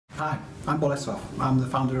Hi, I'm Bolesław. I'm the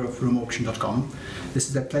founder of roomauction.com.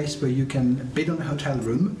 This is a place where you can bid on a hotel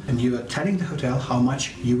room and you are telling the hotel how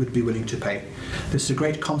much you would be willing to pay. This is a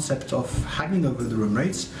great concept of haggling over the room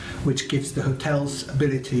rates, which gives the hotels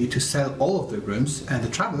ability to sell all of their rooms and the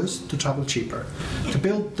travelers to travel cheaper. To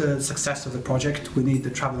build the success of the project, we need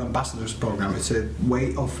the Travel Ambassadors program. It's a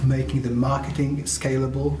way of making the marketing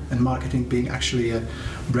scalable and marketing being actually a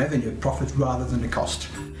revenue profit rather than a cost.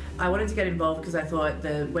 I wanted to get involved because I thought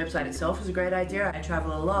the website itself was a great idea. I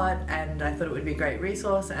travel a lot and I thought it would be a great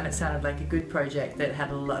resource, and it sounded like a good project that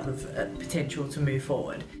had a lot of potential to move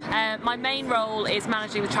forward. My main role is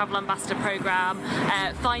managing the Travel Ambassador programme,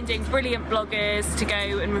 finding brilliant bloggers to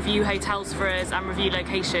go and review hotels for us and review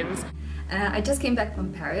locations. I just came back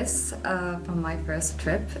from Paris from my first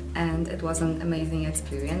trip, and it was an amazing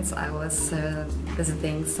experience. I was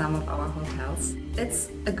visiting some of our hotels. It's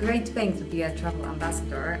a great thing to be a travel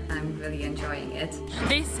ambassador. I'm really enjoying it.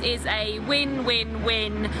 This is a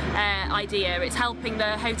win-win-win idea. It's helping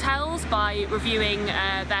the hotels by reviewing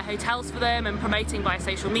their hotels for them and promoting via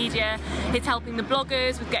social media. It's helping the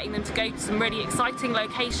bloggers with getting them to go to some really exciting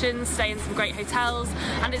locations, stay in some great hotels,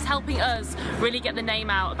 and it's helping us really get the name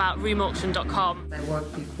out about roomauction.com. I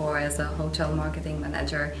worked before as a hotel marketing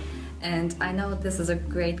manager, and I know this is a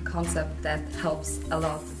great concept that helps a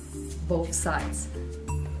lot both sides.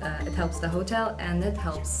 It helps the hotel and it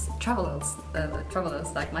helps travelers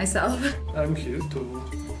like myself. I'm here to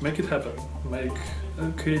make it happen,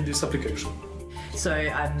 create this application. So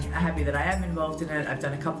I'm happy that I am involved in it. I've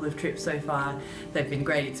done a couple of trips so far. They've been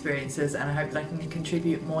great experiences, and I hope that I can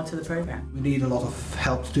contribute more to the program. We need a lot of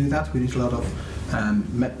help to do that. We need a lot of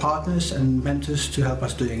partners and mentors to help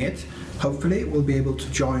us doing it. Hopefully we'll be able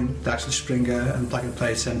to join the Axel Springer and Plug and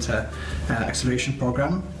Play Center acceleration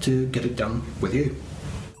program to get it done with you.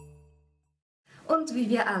 Und wie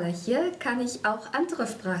wir alle hier kann ich auch andere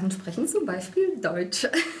Sprachen sprechen, zum Beispiel Deutsch.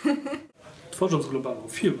 Tworząc globalną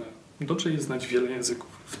firmę, dobrze jest znać wiele języków,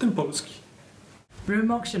 w tym polski.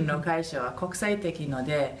 Room Auction の会社は国際的の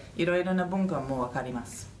で、いろいろな文化もわかりま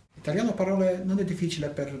す。Italiano parole non è difficile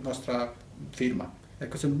per la nostra firma, è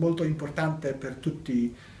cosa molto importante per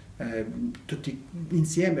tutti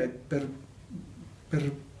insieme per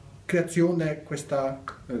creazione questa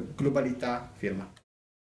globalità firma.